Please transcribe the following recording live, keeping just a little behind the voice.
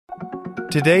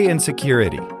Today in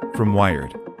Security from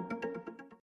Wired.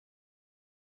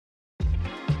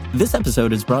 This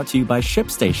episode is brought to you by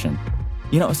ShipStation.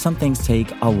 You know, some things take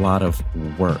a lot of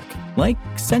work, like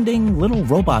sending little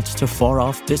robots to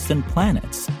far-off distant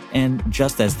planets. And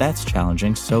just as that's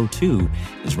challenging, so too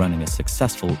is running a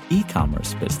successful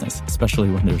e-commerce business, especially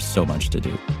when there's so much to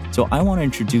do. So I want to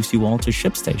introduce you all to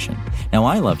ShipStation. Now,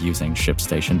 I love using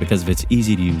ShipStation because of its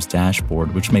easy-to-use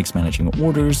dashboard, which makes managing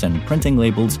orders and printing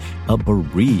labels a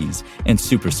breeze and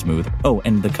super smooth. Oh,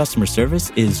 and the customer service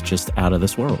is just out of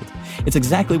this world. It's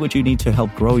exactly what you need to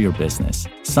help grow your business.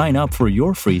 Sign up for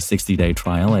your free 60-day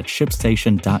trial at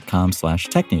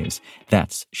shipstation.com/technews.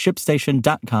 That's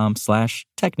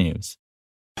shipstation.com/technews.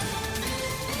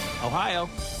 Ohio,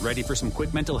 ready for some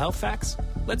quick mental health facts?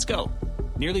 Let's go.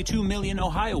 Nearly 2 million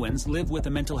Ohioans live with a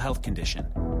mental health condition.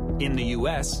 In the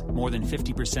U.S., more than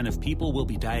 50% of people will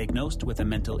be diagnosed with a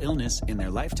mental illness in their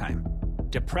lifetime.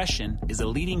 Depression is a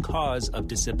leading cause of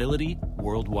disability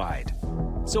worldwide.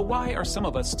 So why are some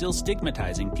of us still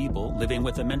stigmatizing people living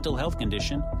with a mental health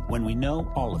condition when we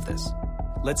know all of this?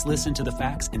 Let's listen to the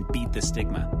facts and beat the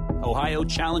stigma. Ohio,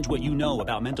 challenge what you know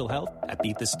about mental health at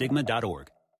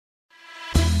beatthestigma.org.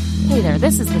 Hey there,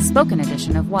 this is the spoken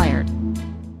edition of Wired.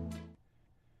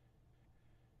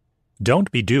 Don't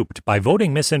be duped by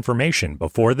voting misinformation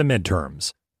before the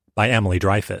midterms, by Emily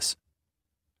Dreyfus.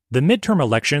 The midterm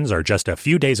elections are just a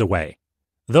few days away.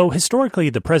 Though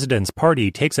historically the president's party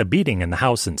takes a beating in the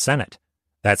House and Senate,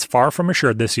 that's far from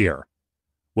assured this year.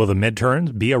 Will the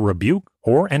midterms be a rebuke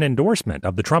or an endorsement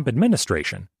of the Trump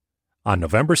administration? On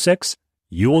November 6,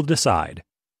 you will decide.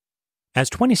 As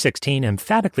 2016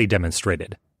 emphatically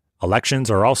demonstrated,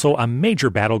 elections are also a major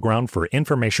battleground for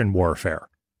information warfare.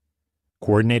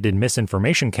 Coordinated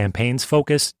misinformation campaigns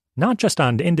focus not just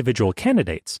on individual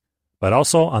candidates, but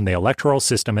also on the electoral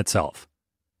system itself.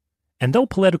 And though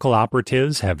political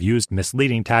operatives have used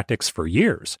misleading tactics for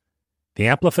years, the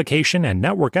amplification and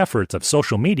network efforts of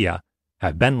social media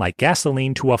have been like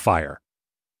gasoline to a fire.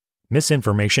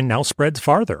 Misinformation now spreads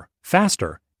farther,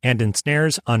 faster, and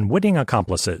ensnares unwitting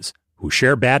accomplices who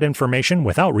share bad information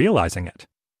without realizing it.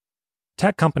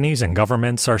 Tech companies and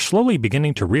governments are slowly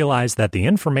beginning to realize that the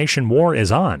information war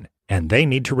is on, and they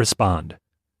need to respond.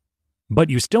 But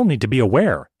you still need to be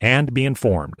aware and be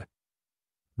informed.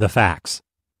 The facts.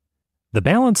 The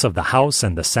balance of the House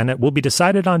and the Senate will be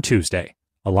decided on Tuesday,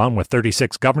 along with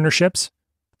 36 governorships,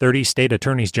 30 state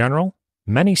attorneys general,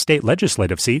 many state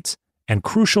legislative seats, and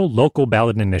crucial local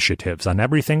ballot initiatives on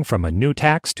everything from a new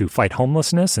tax to fight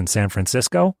homelessness in San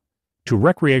Francisco, to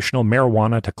recreational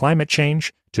marijuana to climate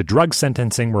change to drug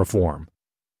sentencing reform.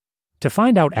 To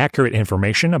find out accurate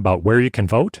information about where you can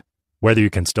vote, whether you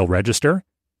can still register,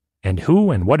 and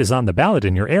who and what is on the ballot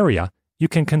in your area, you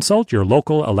can consult your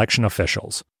local election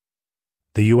officials.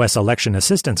 The U.S. Election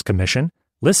Assistance Commission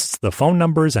lists the phone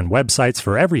numbers and websites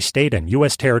for every state and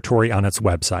U.S. territory on its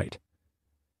website.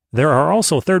 There are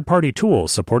also third-party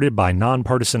tools supported by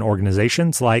nonpartisan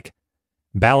organizations like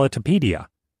Ballotopedia,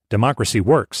 Democracy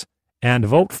Works, and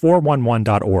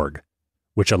Vote411.org,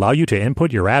 which allow you to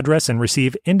input your address and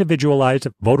receive individualized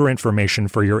voter information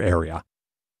for your area.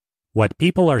 What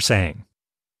people are saying.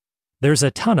 There's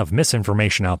a ton of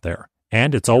misinformation out there,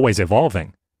 and it's always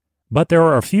evolving. But there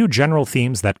are a few general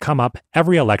themes that come up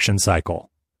every election cycle.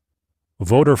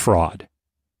 Voter fraud.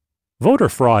 Voter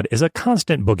fraud is a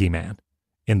constant boogeyman.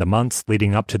 In the months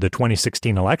leading up to the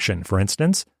 2016 election, for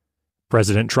instance,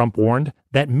 President Trump warned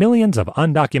that millions of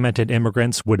undocumented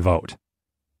immigrants would vote.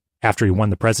 After he won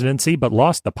the presidency but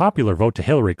lost the popular vote to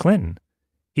Hillary Clinton,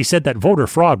 he said that voter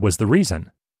fraud was the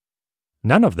reason.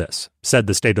 None of this, said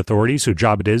the state authorities whose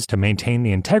job it is to maintain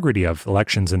the integrity of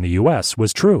elections in the U.S.,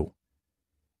 was true.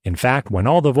 In fact, when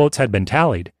all the votes had been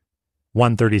tallied,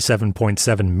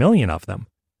 137.7 million of them,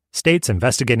 states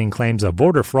investigating claims of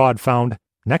voter fraud found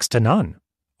next to none,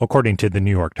 according to the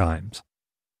New York Times.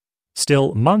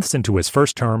 Still, months into his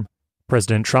first term,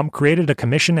 President Trump created a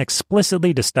commission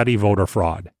explicitly to study voter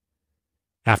fraud.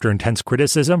 After intense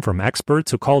criticism from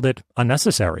experts who called it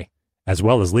unnecessary, as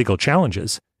well as legal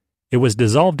challenges, it was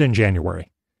dissolved in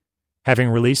January, having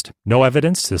released no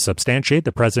evidence to substantiate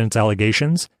the president's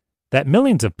allegations that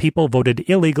millions of people voted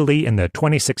illegally in the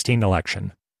 2016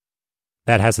 election.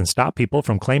 That hasn't stopped people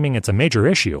from claiming it's a major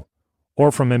issue,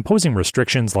 or from imposing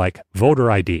restrictions like voter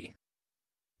ID.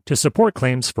 To support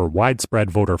claims for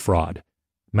widespread voter fraud,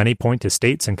 many point to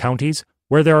states and counties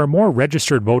where there are more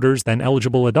registered voters than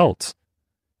eligible adults.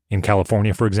 In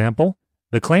California, for example,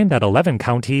 the claim that 11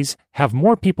 counties have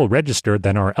more people registered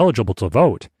than are eligible to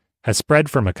vote has spread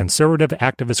from a conservative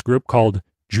activist group called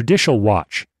Judicial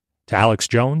Watch to Alex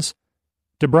Jones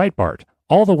to Breitbart,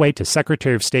 all the way to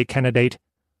Secretary of State candidate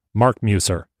Mark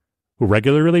Musser, who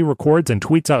regularly records and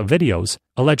tweets out videos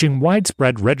alleging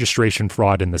widespread registration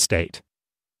fraud in the state.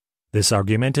 This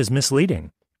argument is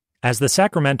misleading, as the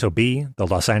Sacramento Bee, the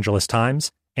Los Angeles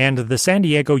Times, and the San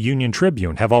Diego Union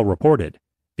Tribune have all reported,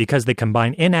 because they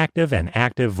combine inactive and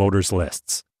active voters'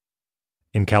 lists.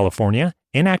 In California,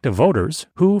 inactive voters,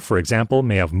 who, for example,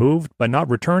 may have moved but not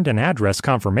returned an address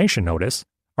confirmation notice,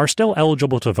 are still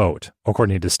eligible to vote,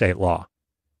 according to state law.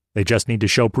 They just need to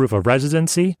show proof of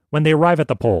residency when they arrive at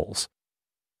the polls.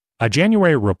 A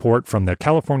January report from the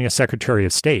California Secretary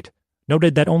of State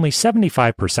noted that only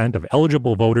 75% of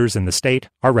eligible voters in the state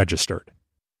are registered.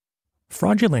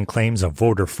 Fraudulent claims of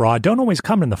voter fraud don't always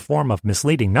come in the form of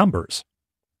misleading numbers.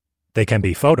 They can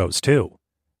be photos, too.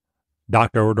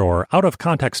 Doctored or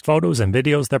out-of-context photos and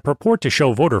videos that purport to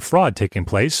show voter fraud taking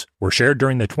place were shared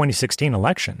during the 2016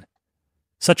 election,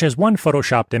 such as one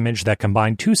photoshopped image that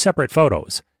combined two separate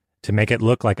photos to make it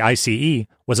look like ICE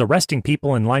was arresting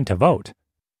people in line to vote,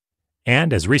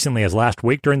 and as recently as last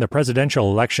week during the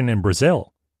presidential election in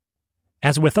Brazil.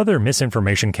 As with other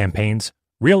misinformation campaigns,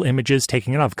 real images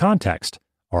taken out of context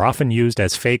are often used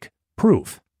as fake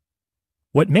proof.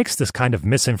 What makes this kind of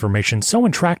misinformation so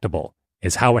intractable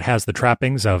is how it has the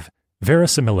trappings of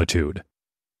verisimilitude.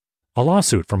 A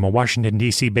lawsuit from a Washington,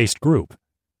 D.C. based group,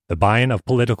 the buy-in of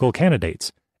political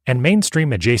candidates, and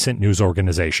mainstream adjacent news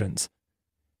organizations.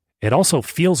 It also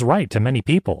feels right to many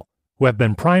people who have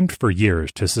been primed for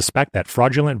years to suspect that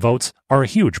fraudulent votes are a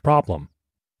huge problem.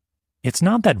 It's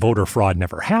not that voter fraud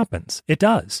never happens, it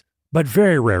does, but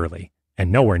very rarely,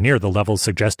 and nowhere near the levels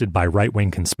suggested by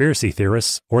right-wing conspiracy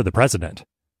theorists or the president.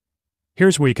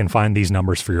 Here's where you can find these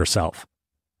numbers for yourself.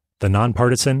 The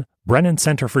nonpartisan Brennan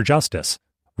Center for Justice,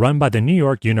 run by the New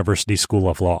York University School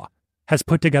of Law, has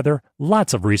put together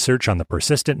lots of research on the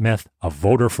persistent myth of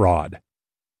voter fraud.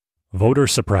 Voter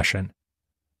suppression.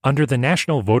 Under the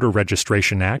National Voter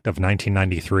Registration Act of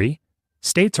 1993,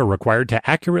 states are required to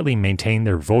accurately maintain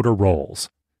their voter rolls.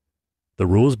 The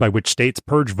rules by which states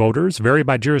purge voters vary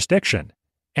by jurisdiction,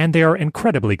 and they are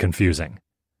incredibly confusing.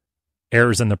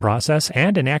 Errors in the process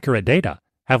and inaccurate data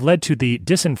have led to the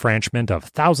disenfranchisement of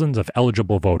thousands of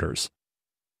eligible voters.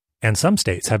 And some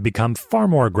states have become far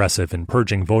more aggressive in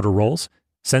purging voter rolls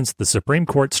since the Supreme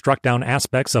Court struck down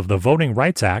aspects of the Voting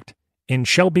Rights Act in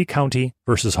Shelby County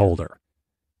versus Holder.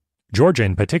 Georgia,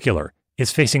 in particular, is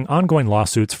facing ongoing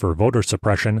lawsuits for voter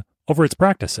suppression over its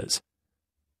practices.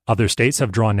 Other states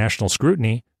have drawn national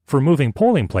scrutiny for moving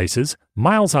polling places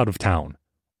miles out of town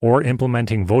or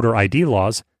implementing voter ID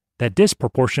laws that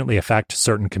disproportionately affect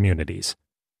certain communities.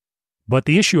 But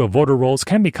the issue of voter rolls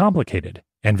can be complicated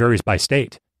and varies by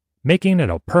state, making it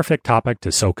a perfect topic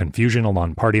to sow confusion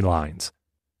along party lines.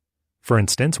 For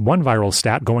instance, one viral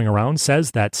stat going around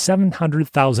says that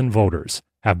 700,000 voters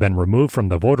have been removed from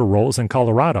the voter rolls in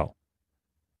Colorado.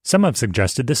 Some have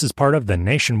suggested this is part of the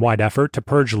nationwide effort to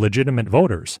purge legitimate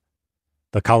voters.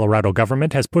 The Colorado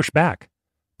government has pushed back,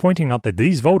 pointing out that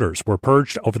these voters were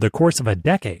purged over the course of a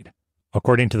decade,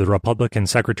 according to the Republican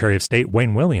Secretary of State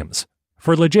Wayne Williams,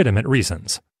 for legitimate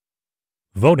reasons.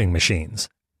 Voting machines.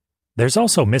 There's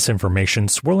also misinformation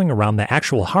swirling around the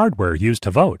actual hardware used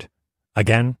to vote.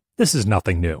 Again, this is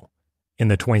nothing new. In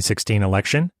the 2016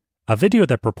 election, a video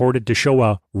that purported to show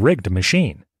a rigged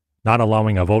machine, not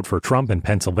allowing a vote for Trump in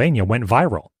Pennsylvania, went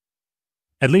viral,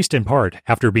 at least in part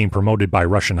after being promoted by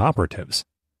Russian operatives.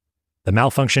 The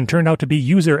malfunction turned out to be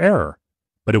user error,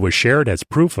 but it was shared as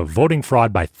proof of voting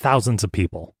fraud by thousands of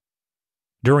people.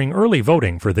 During early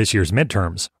voting for this year's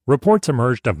midterms, reports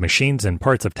emerged of machines in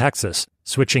parts of Texas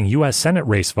switching U.S. Senate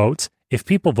race votes if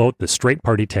people vote the straight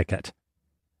party ticket.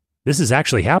 This is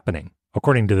actually happening,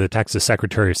 according to the Texas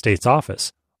Secretary of State's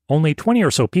office. Only 20 or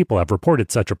so people have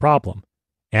reported such a problem,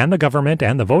 and the government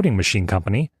and the voting machine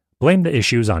company blame the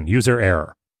issues on user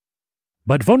error.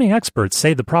 But voting experts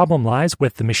say the problem lies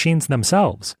with the machines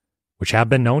themselves, which have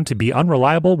been known to be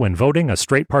unreliable when voting a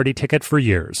straight party ticket for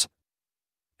years.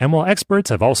 And while experts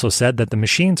have also said that the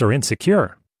machines are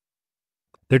insecure,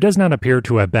 there does not appear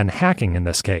to have been hacking in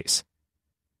this case.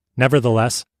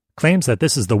 Nevertheless, claims that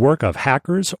this is the work of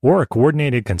hackers or a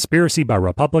coordinated conspiracy by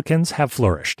Republicans have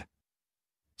flourished.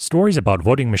 Stories about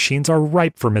voting machines are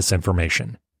ripe for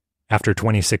misinformation. After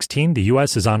 2016, the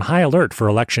U.S. is on high alert for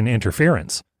election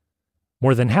interference.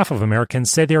 More than half of Americans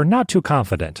say they are not too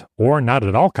confident, or not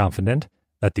at all confident,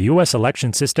 that the U.S.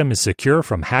 election system is secure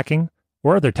from hacking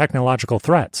or other technological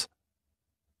threats,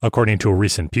 according to a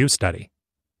recent Pew study.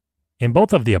 In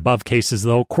both of the above cases,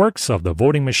 though, quirks of the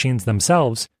voting machines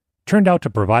themselves turned out to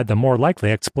provide the more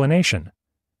likely explanation,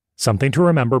 something to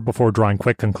remember before drawing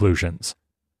quick conclusions.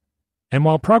 And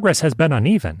while progress has been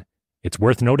uneven, It's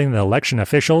worth noting that election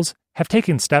officials have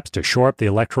taken steps to shore up the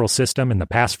electoral system in the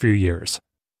past few years.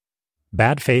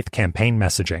 Bad faith campaign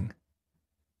messaging.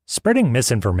 Spreading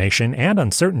misinformation and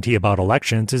uncertainty about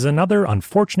elections is another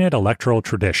unfortunate electoral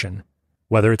tradition,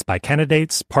 whether it's by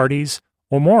candidates, parties,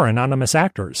 or more anonymous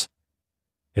actors.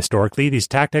 Historically, these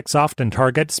tactics often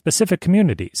target specific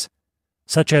communities,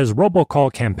 such as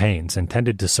robocall campaigns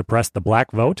intended to suppress the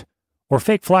black vote, or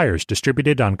fake flyers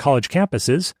distributed on college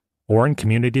campuses or in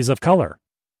communities of color.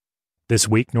 This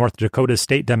week, North Dakota's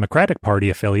state Democratic Party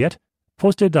affiliate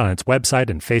posted on its website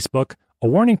and Facebook a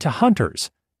warning to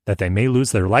hunters that they may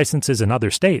lose their licenses in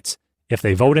other states if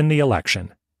they vote in the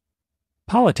election.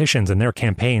 Politicians and their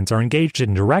campaigns are engaged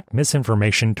in direct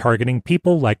misinformation targeting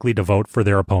people likely to vote for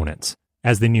their opponents,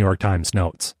 as the New York Times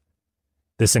notes.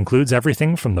 This includes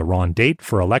everything from the wrong date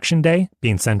for Election Day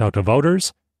being sent out to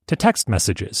voters to text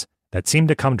messages that seem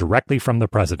to come directly from the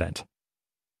president.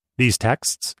 These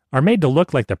texts are made to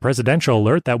look like the presidential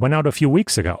alert that went out a few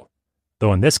weeks ago,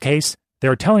 though in this case, they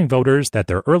are telling voters that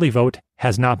their early vote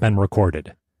has not been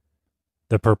recorded.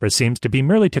 The purpose seems to be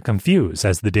merely to confuse,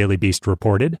 as the Daily Beast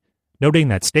reported, noting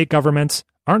that state governments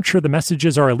aren't sure the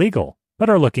messages are illegal, but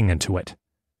are looking into it.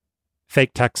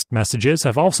 Fake text messages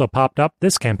have also popped up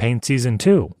this campaign season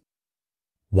too.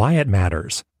 Why it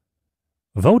matters.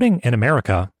 Voting in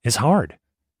America is hard.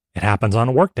 It happens on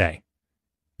a workday.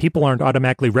 People aren't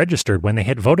automatically registered when they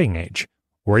hit voting age,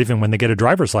 or even when they get a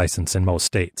driver's license in most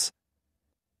states.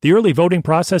 The early voting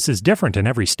process is different in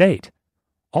every state.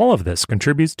 All of this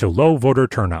contributes to low voter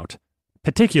turnout,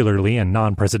 particularly in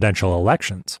non-presidential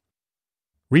elections.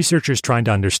 Researchers trying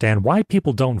to understand why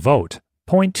people don't vote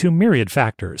point to myriad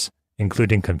factors,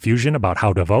 including confusion about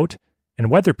how to vote and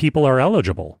whether people are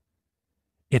eligible.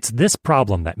 It's this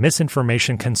problem that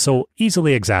misinformation can so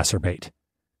easily exacerbate.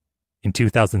 In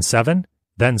 2007,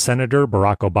 then-Senator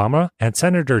Barack Obama and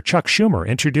Senator Chuck Schumer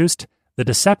introduced the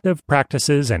Deceptive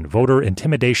Practices and Voter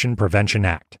Intimidation Prevention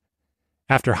Act,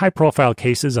 after high-profile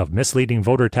cases of misleading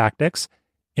voter tactics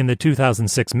in the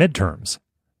 2006 midterms.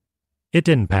 It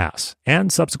didn't pass,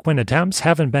 and subsequent attempts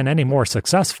haven't been any more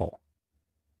successful.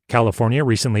 California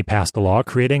recently passed a law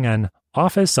creating an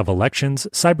Office of Elections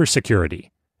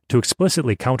Cybersecurity to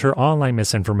explicitly counter online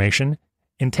misinformation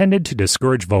intended to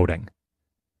discourage voting.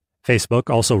 Facebook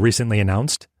also recently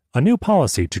announced a new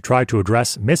policy to try to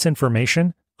address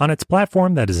misinformation on its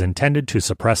platform that is intended to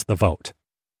suppress the vote.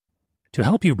 To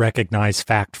help you recognize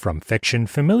fact from fiction,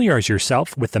 familiarize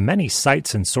yourself with the many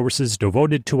sites and sources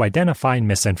devoted to identifying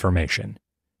misinformation.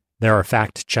 There are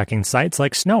fact-checking sites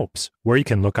like Snopes, where you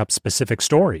can look up specific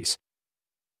stories.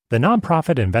 The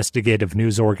nonprofit investigative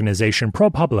news organization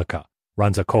ProPublica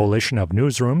runs a coalition of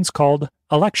newsrooms called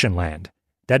Electionland,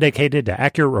 dedicated to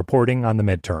accurate reporting on the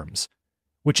midterms,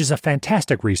 which is a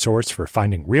fantastic resource for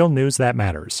finding real news that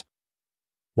matters.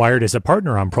 Wired is a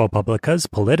partner on ProPublica's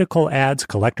Political Ads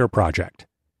Collector project.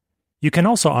 You can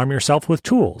also arm yourself with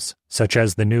tools, such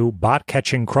as the new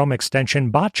bot-catching Chrome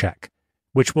extension BotCheck,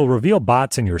 which will reveal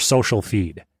bots in your social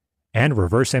feed, and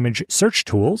reverse image search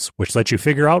tools, which let you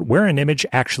figure out where an image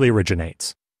actually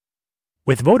originates.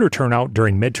 With voter turnout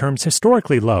during midterms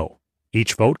historically low,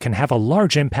 each vote can have a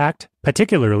large impact,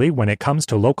 particularly when it comes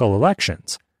to local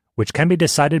elections, which can be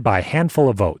decided by a handful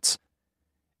of votes.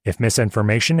 If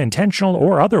misinformation, intentional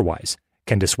or otherwise,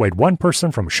 can dissuade one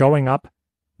person from showing up,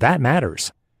 that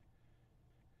matters.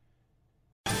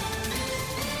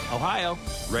 Ohio,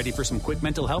 ready for some quick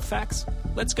mental health facts?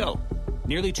 Let's go.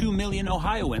 Nearly 2 million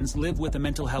Ohioans live with a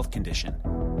mental health condition.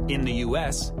 In the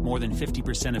U.S., more than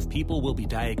 50% of people will be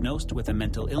diagnosed with a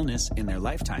mental illness in their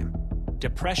lifetime.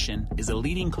 Depression is a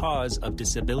leading cause of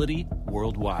disability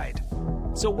worldwide.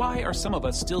 So why are some of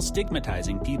us still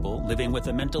stigmatizing people living with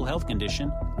a mental health condition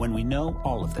when we know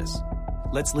all of this?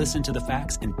 Let's listen to the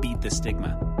facts and beat the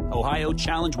stigma. Ohio,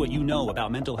 challenge what you know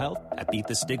about mental health at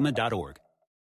beatthestigma.org.